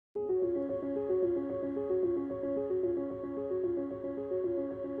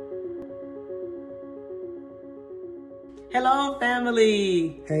Hello,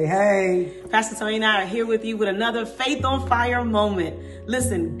 family. Hey, hey. Pastor Tony and I are here with you with another Faith on Fire moment.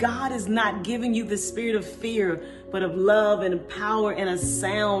 Listen, God is not giving you the spirit of fear, but of love and power and a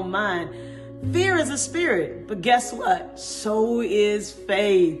sound mind. Fear is a spirit, but guess what? So is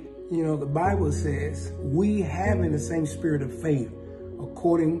faith. You know, the Bible says we have in the same spirit of faith,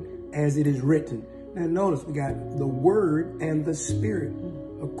 according as it is written. Now notice we got the word and the spirit,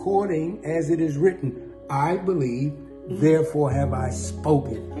 according as it is written. I believe, therefore have I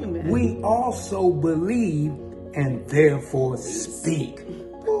spoken. Amen. We also believe and therefore speak.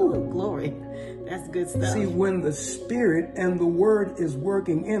 Oh, glory. That's good stuff. See, when the spirit and the word is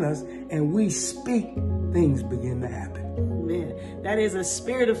working in us and we speak, things begin to happen. Amen. That is a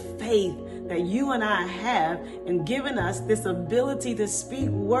spirit of faith that you and I have, and given us this ability to speak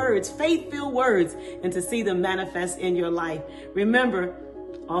words, faith-filled words, and to see them manifest in your life. Remember,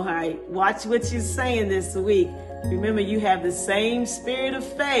 all right, watch what you're saying this week. Remember, you have the same spirit of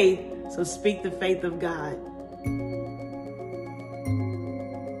faith, so speak the faith of God.